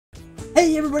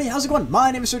Hey everybody, how's it going?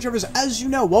 My name is Sir Travers. As you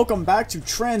know, welcome back to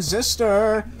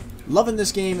Transistor. Loving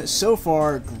this game so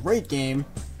far. Great game.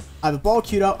 I have a ball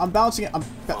queued up. I'm bouncing it.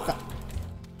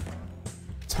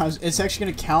 It's actually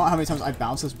going to count how many times I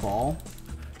bounce this ball.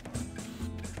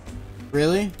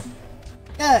 Really?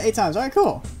 Yeah, 8 times. Alright,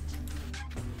 cool.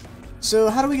 So,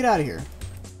 how do we get out of here?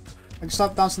 I can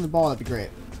stop bouncing the ball. That'd be great.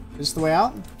 Is this the way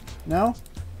out? No?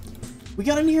 We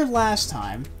got in here last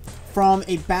time from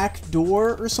a back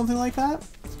door or something like that.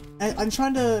 And I'm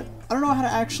trying to... I don't know how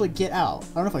to actually get out.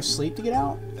 I don't know if I sleep to get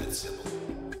out. That's simple.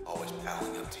 Always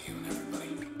palling up to you and everybody.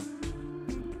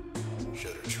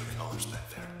 Showed her true colors back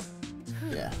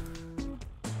there. Yeah.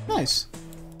 Nice.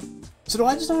 So do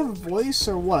I just not have a voice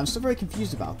or what? I'm still very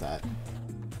confused about that.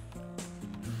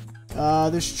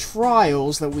 There's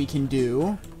trials that we can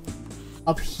do.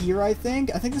 Up here, I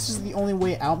think. I think this is the only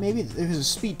way out, maybe. There's a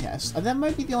speed test. That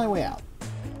might be the only way out.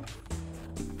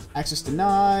 Access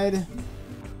denied.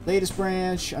 Latest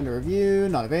branch, under review,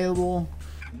 not available.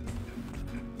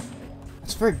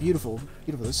 It's very beautiful.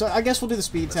 Beautiful. So I guess we'll do the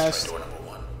speed test. Try door number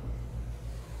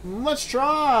 1. Let's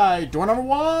try door number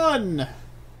 1!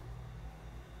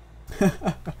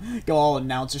 Go all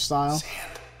announcer style.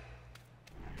 Sand.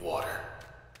 Water.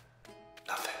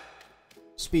 Nothing.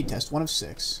 Speed test, 1 of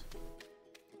 6.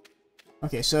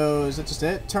 Okay, so is that just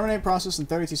it? Terminate process in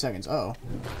 32 seconds. Uh oh.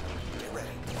 Get ready.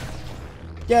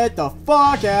 Get the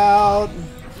fuck out!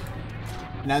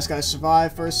 Now it's gotta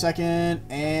survive for a second,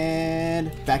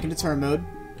 and back into turn mode.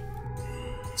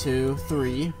 2,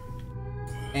 3,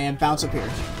 and bounce up here.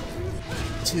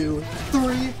 2,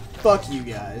 3. Fuck you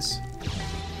guys.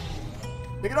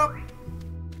 Pick it up.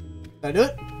 Did I do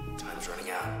it? Time's running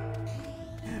out.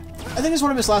 I think it's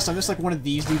what I missed last time. Just like one of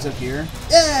these dudes up here.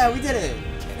 Yeah, we did it.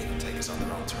 Can't even take us on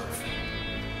their own turf.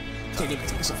 Can't even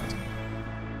take us off.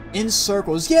 In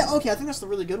circles. Yeah, okay, I think that's the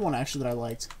really good one, actually, that I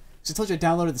liked. Because I told you I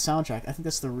downloaded the soundtrack. I think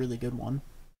that's the really good one.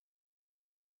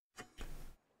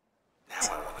 Now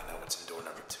I want to know what's in door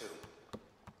number 2.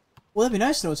 Well, that'd be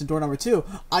nice to know what's in door number 2.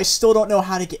 I still don't know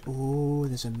how to get... Ooh,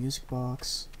 there's a music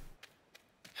box.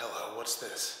 Hello, what's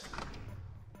this?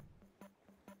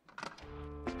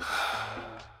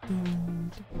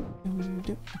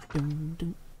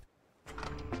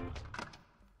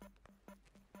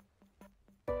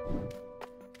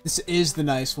 This is the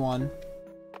nice one.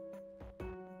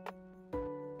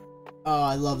 Oh,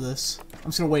 I love this. I'm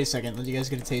just gonna wait a second, let you guys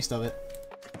get a taste of it.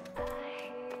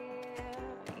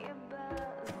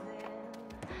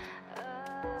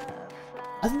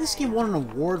 I think this game won an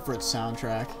award for its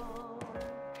soundtrack.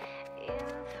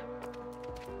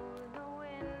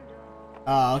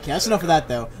 Oh, okay, that's enough of that,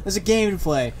 though. There's a game to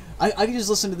play. I can just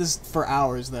listen to this for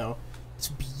hours, though. It's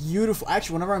beautiful.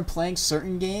 Actually, whenever I'm playing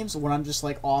certain games, when I'm just,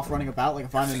 like, off running about, like,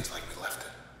 if I'm in... Like we left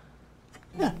it.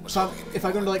 Yeah, so if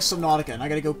I go into, like, Subnautica and I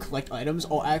gotta go collect items,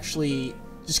 I'll actually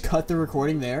just cut the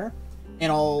recording there,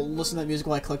 and I'll listen to that music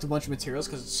while I collect a bunch of materials,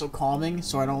 because it's so calming,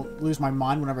 so I don't lose my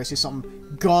mind whenever I see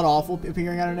something god-awful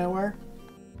appearing out of nowhere.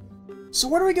 So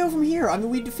where do we go from here? I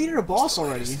mean, we defeated a boss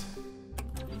already.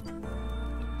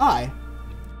 Hi.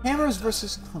 Hammers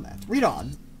versus Clement. Read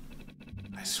on.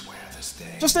 I swear this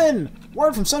day. Just in!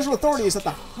 Word from Central Authority is that the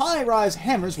high-rise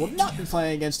Hammers will not be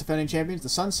playing against defending champions, the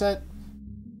Sunset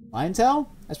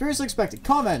Clientele? As previously expected.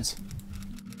 Comment!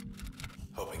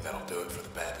 Hoping that'll do it for the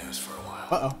bad news for a while.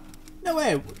 Uh-oh. No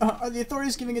way! Are the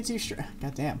authorities giving it to you straight?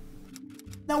 God damn.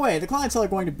 No way! The Clientele are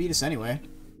going to beat us anyway.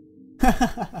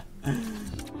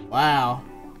 Wow.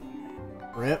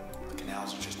 Rip. The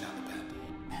canals are just down the bend.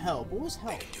 Help. What was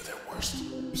help? They can do their worst.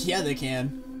 Yeah, they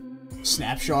can.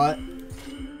 Snapshot.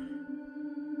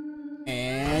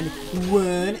 And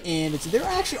one, and it's... There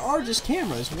actually are just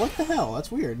cameras. What the hell?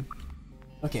 That's weird.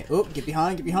 Okay, oh, get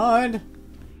behind, get behind.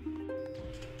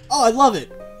 Oh, I love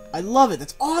it. I love it.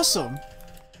 That's awesome.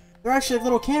 They're actually like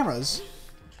little cameras.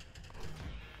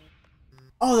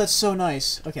 Oh, that's so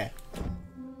nice. Okay.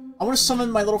 I want to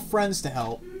summon my little friends to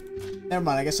help. Never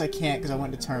mind, I guess I can't because I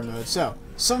went into turn mode. So,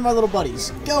 summon my little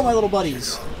buddies. Go, my little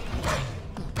buddies.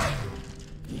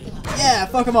 Yeah,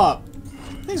 fuck them up.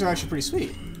 Things are actually pretty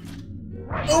sweet.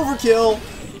 Overkill.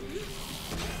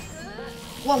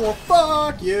 One more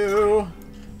fuck you.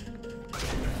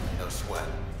 No sweat.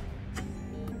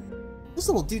 Those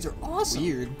little dudes are awesome.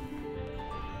 Weird.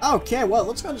 Okay, well,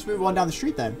 let's go and just move on down the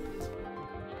street then.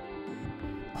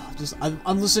 Oh,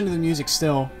 I'm listening to the music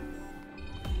still.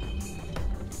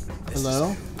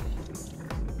 Hello?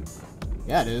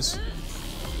 Yeah, it is.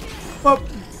 Oh.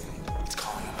 It's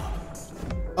calling him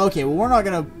up. Okay, well, we're not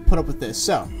gonna put up with this,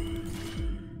 so.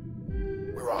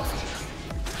 We're off.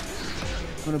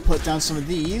 I'm gonna put down some of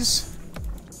these.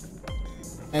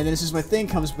 And then as soon as my thing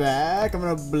comes back, I'm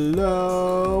gonna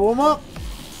blow him up.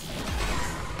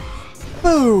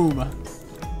 Boom!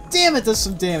 Damn, it does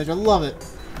some damage. I love it.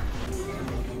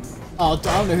 Oh, I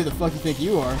don't know who the fuck you think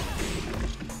you are.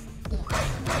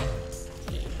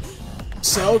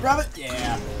 So, grab it.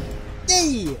 Yeah.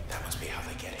 Yay! That must be how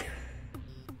they get here.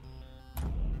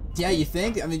 Yeah, you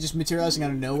think? I mean, just materializing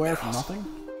out of nowhere from nothing?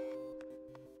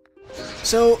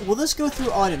 So, will this go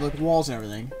through audio, like walls and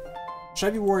everything? Should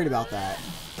I be worried about that?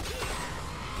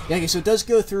 Yeah, okay, so it does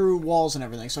go through walls and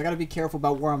everything, so I gotta be careful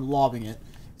about where I'm lobbing it.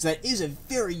 Because that is a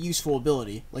very useful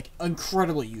ability. Like,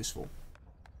 incredibly useful.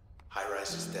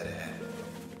 High-rise is dead ahead.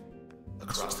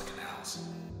 Across the canals.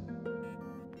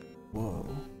 Whoa.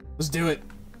 Let's do it.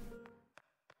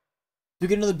 Do we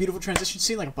get another beautiful transition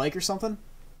scene, like a bike or something?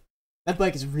 That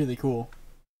bike is really cool.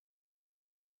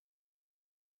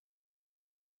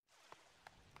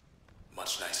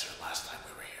 Much nicer last time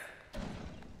we were here.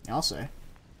 I'll say.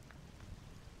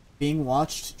 Being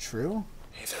watched, true?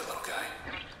 Hey there, little guy.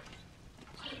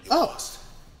 You Oh. lost.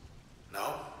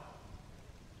 No?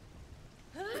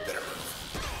 We better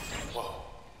move. Whoa.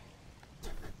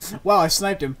 Wow, I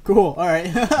sniped him. Cool,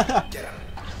 alright. Get him.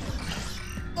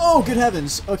 Oh, good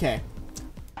heavens. Okay.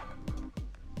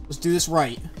 Let's do this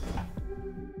right.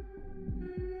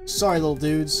 Sorry, little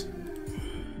dudes.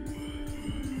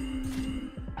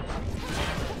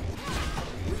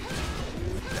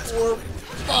 That's 4,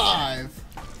 5.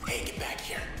 Hey, get back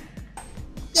here.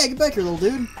 Yeah, get back here, little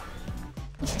dude.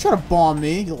 Don't you try to bomb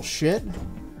me, you little shit.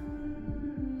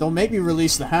 Don't make me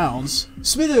release the hounds.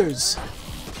 Smithers!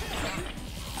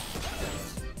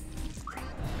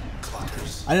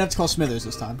 Cluckers. I didn't have to call Smithers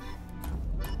this time.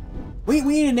 We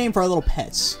need a name for our little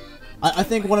pets. I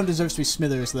think one of them deserves to be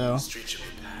Smithers, though. Street should be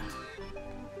packed.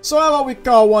 So how about we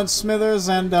call one Smithers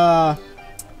and,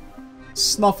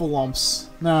 Snufflelumps.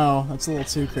 No, that's a little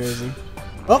too crazy.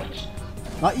 Oh!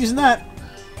 Not using that!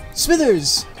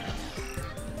 Smithers!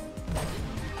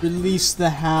 Release the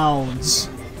hounds.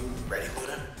 Ready,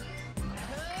 Luna?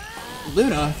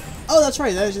 Luna? Oh, that's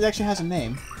right, that actually has a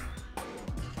name.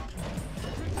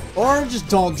 Or just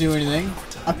don't do anything.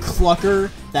 A Clucker,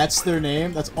 that's their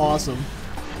name? That's awesome.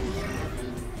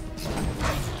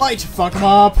 Fight! Fuck them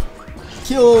up!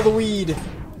 Kill the weed!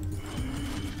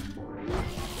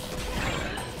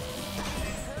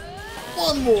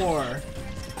 One more!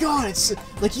 God, it's...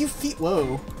 like, you feel...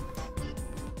 Whoa.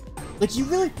 Like, you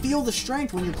really feel the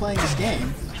strength when you're playing this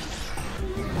game.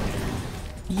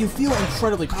 You feel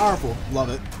incredibly powerful. Love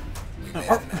it.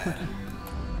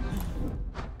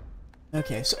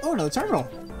 Okay, so... Oh, another terminal!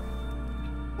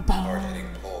 Hard-hitting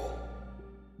pole.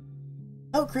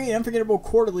 Oh, create an unforgettable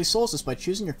quarterly solstice by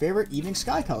choosing your favorite evening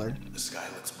sky color. The sky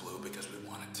looks blue because we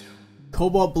want it to.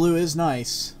 Cobalt blue is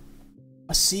nice.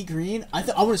 A sea green? I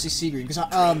want to see sea green, because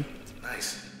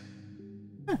Nice.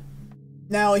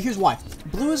 Now, here's why.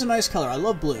 Blue is a nice color. I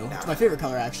love blue. It's my favorite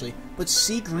color, actually. But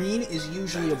sea green is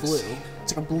usually a blue.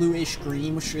 It's like a bluish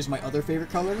green, which is my other favorite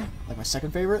color. Like my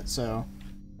second favorite, so...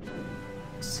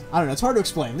 I don't know. It's hard to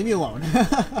explain. Leave me alone.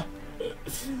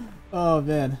 Oh,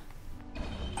 man.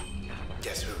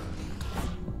 Guess who?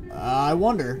 I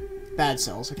wonder. Bad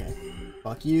cells. Okay.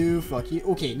 Fuck you. Fuck you.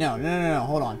 Okay, no.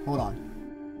 Hold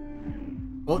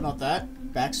on. Oh, not that.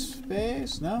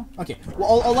 Backspace? No? Okay.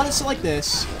 Well, I'll let it sit like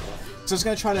this. So it's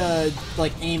gonna try to,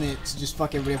 like, aim it to just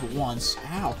fuck everybody up at once.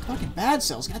 Ow, fucking bad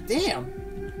cells, god damn!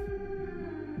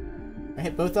 I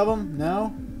hit both of them?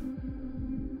 No?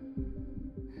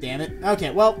 Damn it. Okay,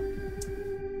 well...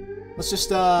 let's just,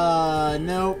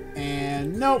 nope,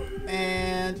 and nope,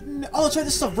 and... oh, that's right,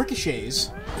 this stuff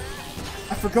ricochets.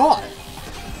 I forgot.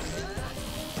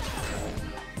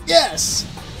 Yes!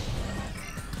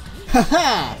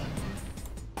 Haha!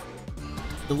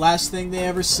 The last thing they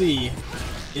ever see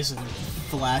is a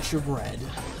flash of red.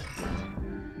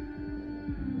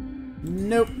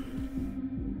 Nope.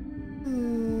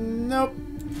 Nope.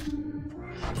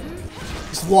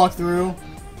 Just walk through.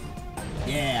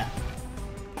 Yeah.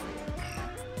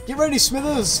 Get ready,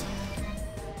 Smithers!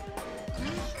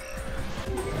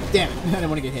 Damn it, I didn't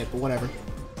want to get hit, but whatever.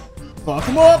 Fuck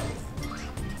him up!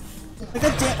 Like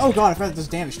that oh god, I forgot that does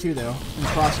damage too, though, in the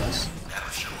process.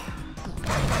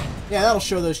 Yeah, that'll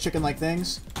show those chicken-like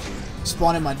things.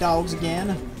 Spawning my dogs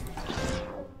again.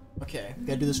 Okay,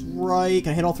 gotta do this right.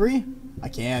 Can I hit all three? I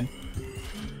can.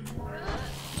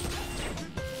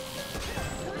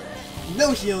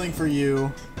 No healing for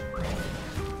you.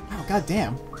 Oh, god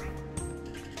damn.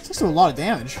 This does do a lot of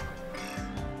damage.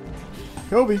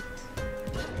 Kobe.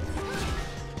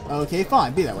 Okay,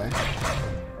 fine. Be that way.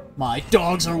 My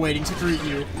dogs are waiting to greet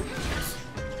you.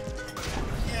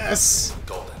 Yes!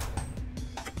 Golden.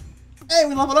 Hey,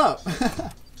 we leveled up!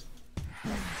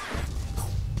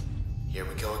 Here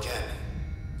we go again.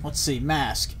 Let's see.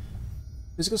 Mask.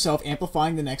 Physical self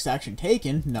amplifying the next action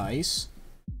taken. Nice.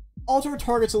 Alter a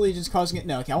target's allegiance, causing it.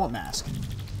 No, okay, I want mask.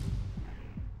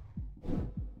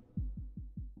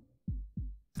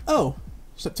 Oh,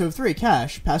 step 2 of 3.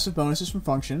 Cash. Passive bonuses from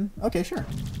function. Okay, sure.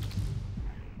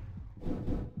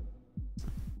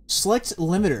 Select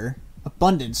limiter.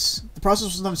 Abundance. The process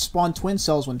will sometimes spawn twin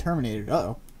cells when terminated.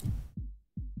 Uh-oh.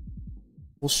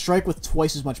 Will strike with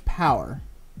twice as much power.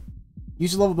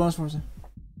 Use a level bonus for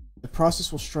the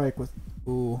process will strike with...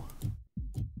 Ooh.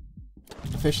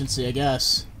 Efficiency, I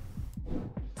guess.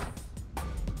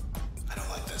 I don't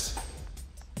like this.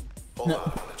 Hold on, I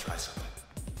want to try something.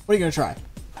 What are you gonna try?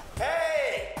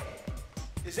 Hey!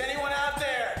 Is anyone out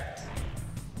there?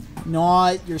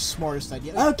 Not your smartest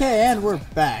idea. Okay, and we're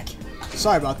back.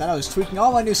 Sorry about that. I was tweaking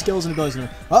all my new skills and abilities.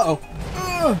 Uh-oh.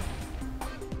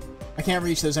 I can't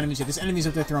reach those enemies yet. This enemy's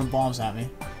up there throwing bombs at me.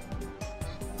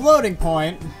 Floating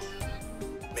point.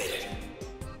 Made it.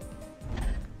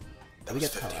 That was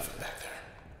 50 from back there.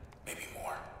 Maybe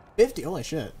more. 50? Holy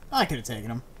shit. I could have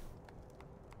taken him.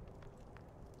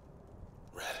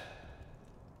 Red,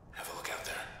 have a look out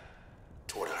there.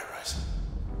 Toward High Rise.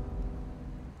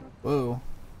 Whoa.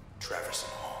 Traverse the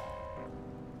hall.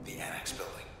 The annex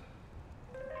building.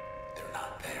 They're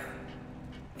not there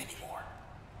anymore.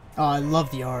 Oh, I love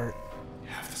the art.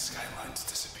 Half the skyline's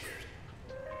disappeared.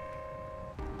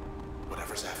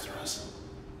 Whatever's after us,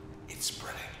 it's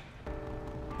spreading.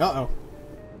 Uh-oh.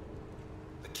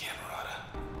 The Camerata.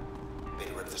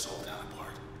 They ripped this whole town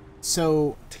apart.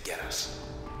 So... To get us.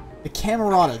 The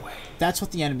Camerata. That's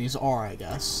what the enemies are, I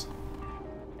guess.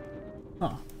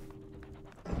 Huh.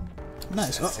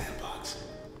 Nice. Sandbox.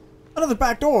 Another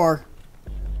back door.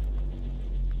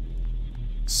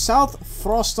 South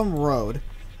Frostham Road.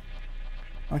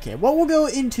 Okay, well, we'll go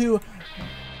into...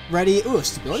 Ready? Ooh, a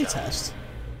stability test.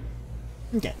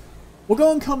 Okay. We'll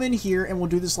go and come in here, and we'll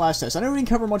do this last test. I know we didn't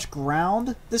cover much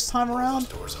ground this time around.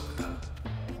 Doors opened up.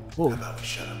 Whoa. How about we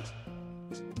shut them?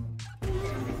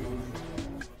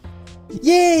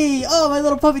 Yay! Oh, my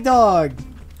little puppy dog!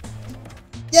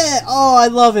 Yeah! Oh, I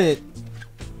love it!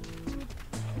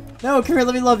 No, come here,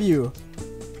 let me love you.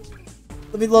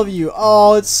 Let me love you.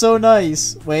 Oh, it's so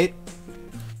nice. Wait.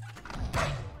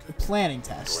 The planning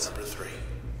test. Door number 3.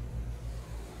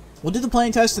 We'll do the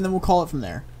planning test and then we'll call it from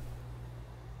there.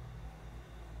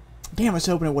 Damn, I was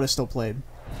hoping it would have still played.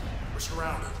 We're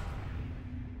surrounded.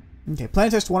 Okay,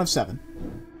 planning test 1 of 7.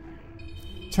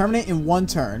 Terminate in 1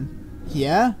 turn.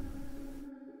 Yeah?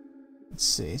 Let's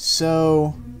see.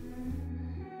 So...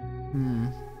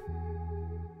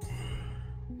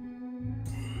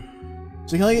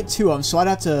 So you can only get 2 of them, so I'd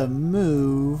have to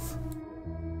move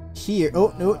here.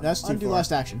 Oh, no, that's too far.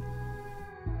 Last action.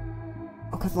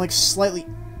 Okay, like slightly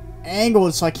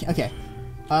angled so I can't. Okay.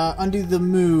 Undo the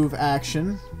move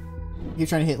action. You're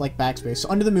trying to hit like backspace. So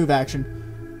undo the move action.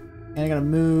 And I gotta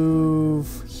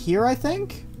move here, I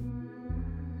think?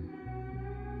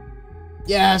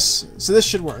 Yes! So this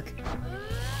should work.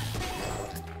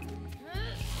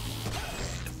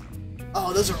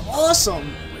 Oh, those are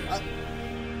awesome!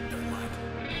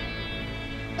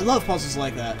 I love puzzles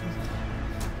like that.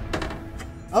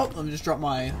 Oh, let me just drop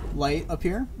my light up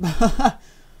here.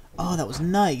 Oh, that was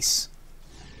nice.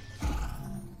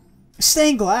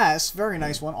 Stained glass, very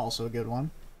nice one, also a good one.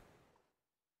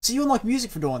 So you unlock music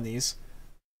for doing these.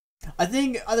 I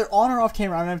think either on or off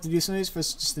camera, I don't have to do some of these for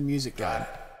just the music guide.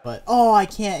 But, oh, I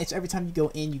can't. It's every time you go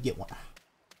in, you get one.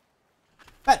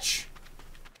 Fetch.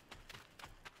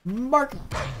 Mark.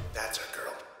 That's our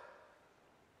girl.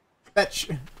 Fetch.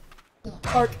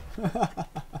 Mark.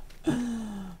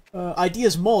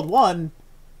 Ideas mold 1.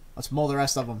 Let's mold the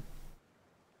rest of them.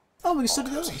 Oh, we can still do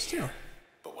those ones too.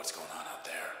 But what's going on out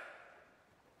there?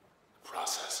 The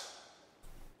process.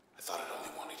 I thought it only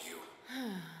wanted you.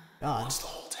 God. Wants the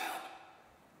whole town.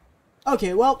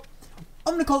 Okay, well,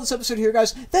 I'm gonna call this episode here,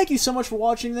 guys. Thank you so much for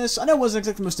watching this. I know it wasn't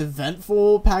exactly the most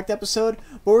eventful, packed episode,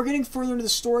 but we're getting further into the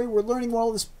story. We're learning what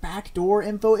all this backdoor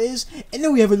info is, and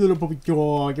then we have a little puppy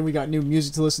dog, and we got new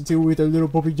music to listen to with our little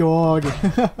puppy dog.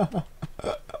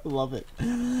 Love it.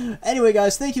 Anyway,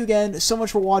 guys, thank you again so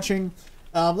much for watching.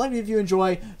 Let me, if you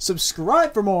enjoy,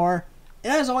 subscribe for more.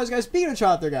 And as always, guys, be good to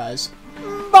try out there, guys.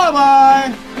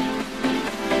 Bye-bye!